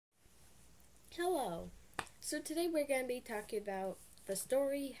Hello. So today we're going to be talking about the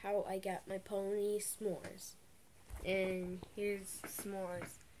story how I got my pony s'mores. And here's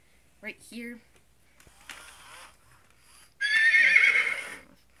s'mores right here.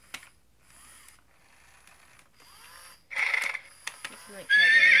 You can like pet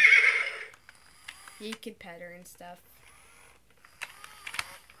her. You could pet her and stuff.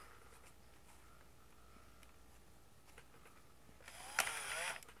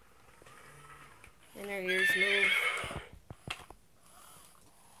 And her ears move.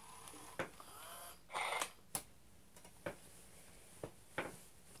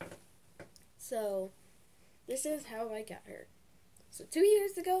 So, this is how I got her. So 2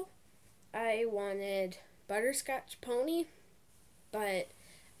 years ago, I wanted Butterscotch Pony, but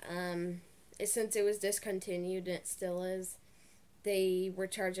since it was discontinued, and it still is, they were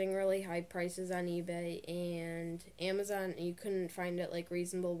charging really high prices on eBay and Amazon, and you couldn't find it like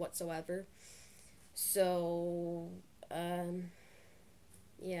reasonable whatsoever. So,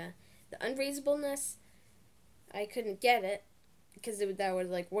 yeah, the unreasonableness, I couldn't get it because that was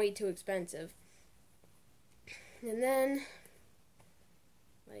like way too expensive. And then,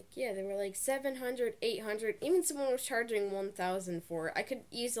 they were like 700, 800. Even someone was charging 1,000 for it. I could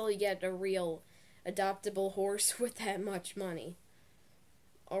easily get a real adoptable horse with that much money,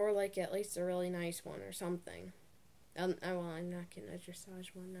 or like at least a really nice one or something. I'm not getting a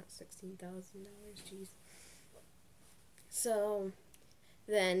dressage one, not $16,000. Jeez. So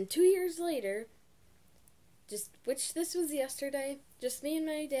then 2 years later, which this was yesterday, just me and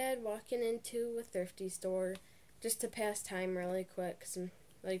my dad walking into a thrifty store just to pass time really quick, because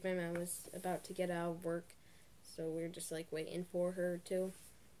my mom was about to get out of work, so we were just like waiting for her too.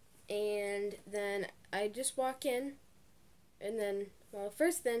 And then I just walk in, and then,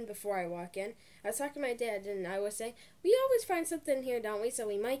 before I walk in, I was talking to my dad, and I was saying, we always find something here, don't we? So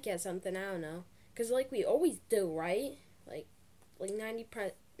we might get something, I don't know. Because, we always do, right? Like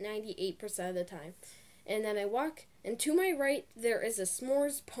 98% of the time. And then I walk, and to my right, there is a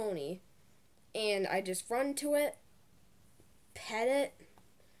s'mores pony. And I just run to it, pet it,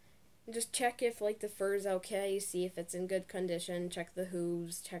 and just check if, the fur's okay, see if it's in good condition, check the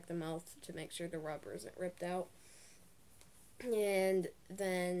hooves, check the mouth to make sure the rubber isn't ripped out. And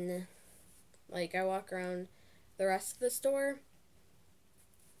then, I walk around the rest of the store,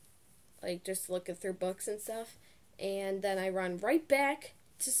 just looking through books and stuff, and then I run right back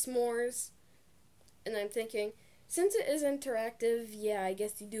to s'mores, and I'm thinking, since it is interactive, yeah, I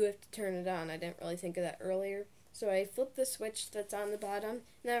guess you do have to turn it on. I didn't really think of that earlier. So I flip the switch that's on the bottom,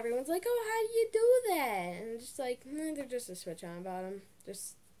 and everyone's like, oh, how do you do that? And I'm just like, there's just a switch on the bottom,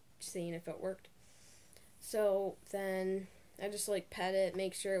 just seeing if it worked. So then I just pet it,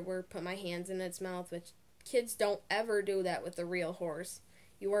 make sure it worked, put my hands in its mouth, which kids don't ever do that with a real horse.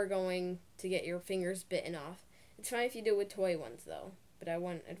 You are going to get your fingers bitten off. It's fine if you do it with toy ones, though, but I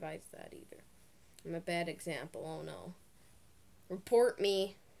wouldn't advise that either. I'm a bad example, oh no. Report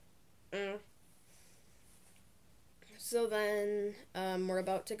me. So then, we're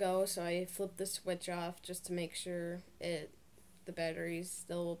about to go, so I flip the switch off just to make sure the batteries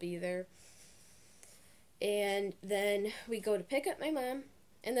still will be there. And then we go to pick up my mom,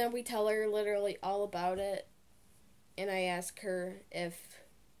 and then we tell her literally all about it, and I ask her if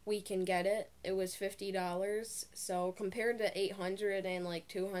we can get it. It was $50, so compared to $800 and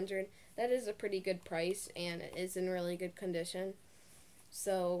 $200, that is a pretty good price, and it is in really good condition.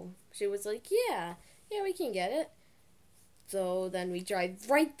 So she was like, yeah, we can get it. So then we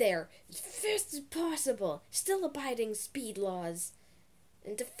drive right there, as fast as possible, still abiding speed laws,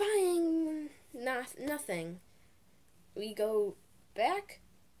 and defying nothing. We go back,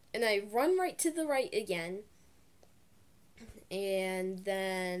 and I run right to the right again, and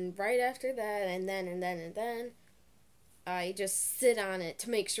then right after that, and then, I just sit on it to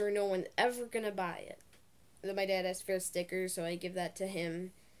make sure no one's ever gonna buy it. Then my dad asked for a sticker, so I give that to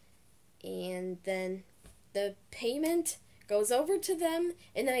him, and then the payment goes over to them,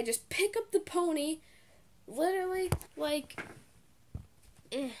 and then I just pick up the pony, literally,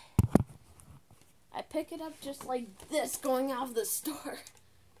 I pick it up just like this, going out of the store.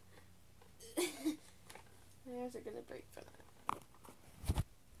 My ears are gonna break for that.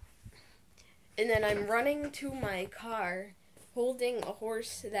 And then I'm running to my car, holding a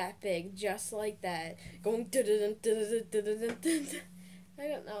horse that big, just like that, going I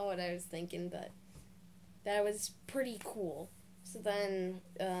don't know what I was thinking, but that was pretty cool. So then,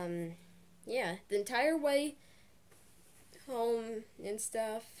 the entire way home and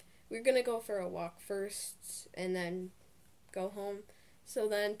stuff, we're gonna go for a walk first and then go home. So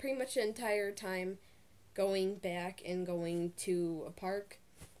then pretty much the entire time going back and going to a park,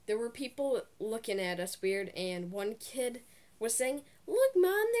 there were people looking at us weird, and one kid was saying, "Look,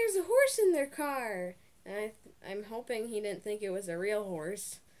 Mom, there's a horse in their car." And I'm hoping he didn't think it was a real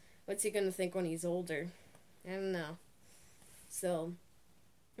horse. What's he gonna think when he's older? I don't know. So,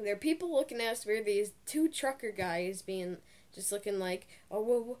 there are people looking at us weird. These two trucker guys being just looking like, "Oh,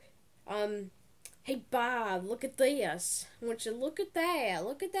 well, hey Bob, look at this. I want you to look at that.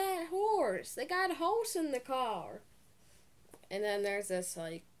 Look at that horse. They got a horse in the car." And then there's this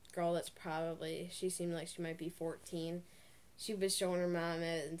like girl that's probably, she seemed like she might be 14. She was showing her mom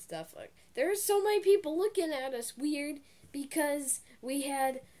it and stuff. Like, there's so many people looking at us weird because we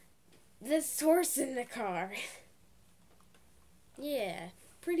had this horse in the car. Yeah,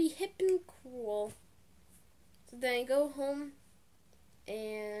 pretty hip and cool. So then I go home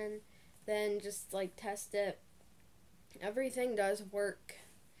and then just like test it. Everything does work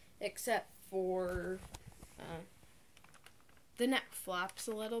except for the neck flops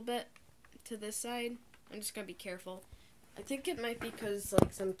a little bit to this side. I'm just gonna be careful. I think it might be because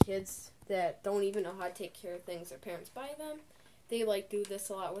like some kids that don't even know how to take care of things their parents buy them, they like do this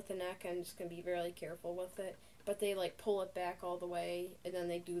a lot with the neck. I'm just gonna be really careful with it. But they like pull it back all the way and then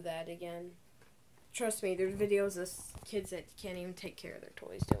they do that again. Trust me, there's videos of kids that can't even take care of their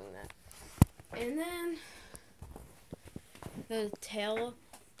toys doing that. And then the tail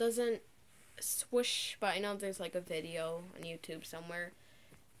doesn't swoosh, but I know there's like a video on YouTube somewhere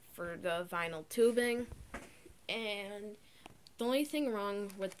for the vinyl tubing. And the only thing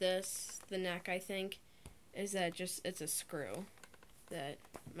wrong with this, the neck, I think, is that it's a screw that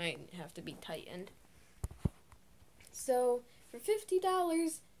might have to be tightened. So for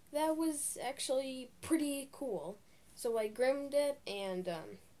 $50, that was actually pretty cool. So I groomed it, and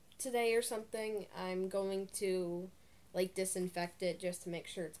today or something, I'm going to like disinfect it just to make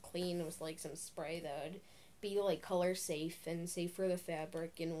sure it's clean with like some spray that would be like color safe and safe for the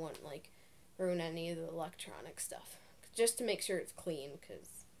fabric and won't like ruin any of the electronic stuff. Just to make sure it's clean,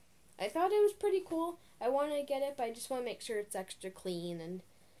 because I thought it was pretty cool. I want to get it, but I just want to make sure it's extra clean and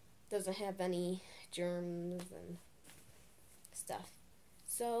doesn't have any germs and stuff.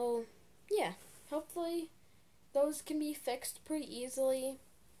 So, yeah, hopefully those can be fixed pretty easily,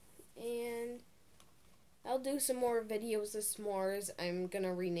 and I'll do some more videos of s'mores. I'm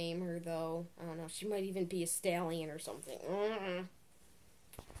gonna rename her, though. I don't know, she might even be a stallion or something.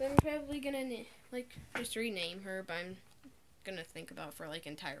 So I'm probably gonna, like, just rename her, but I'm gonna think about for, like,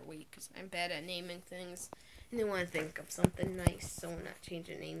 an entire week, because I'm bad at naming things, and I want to think of something nice, so I'm not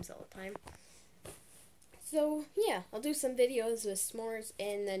changing names all the time. So, yeah, I'll do some videos with s'mores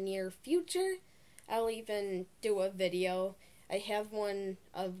in the near future. I'll even do a video. I have one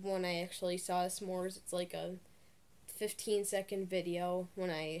of when I actually saw s'mores. It's like a 15-second video when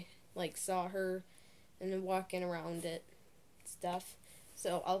I, like, saw her and then walking around it stuff.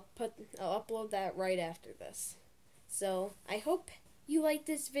 So I'll upload that right after this. So I hope you liked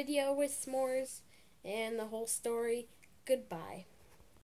this video with s'mores and the whole story. Goodbye.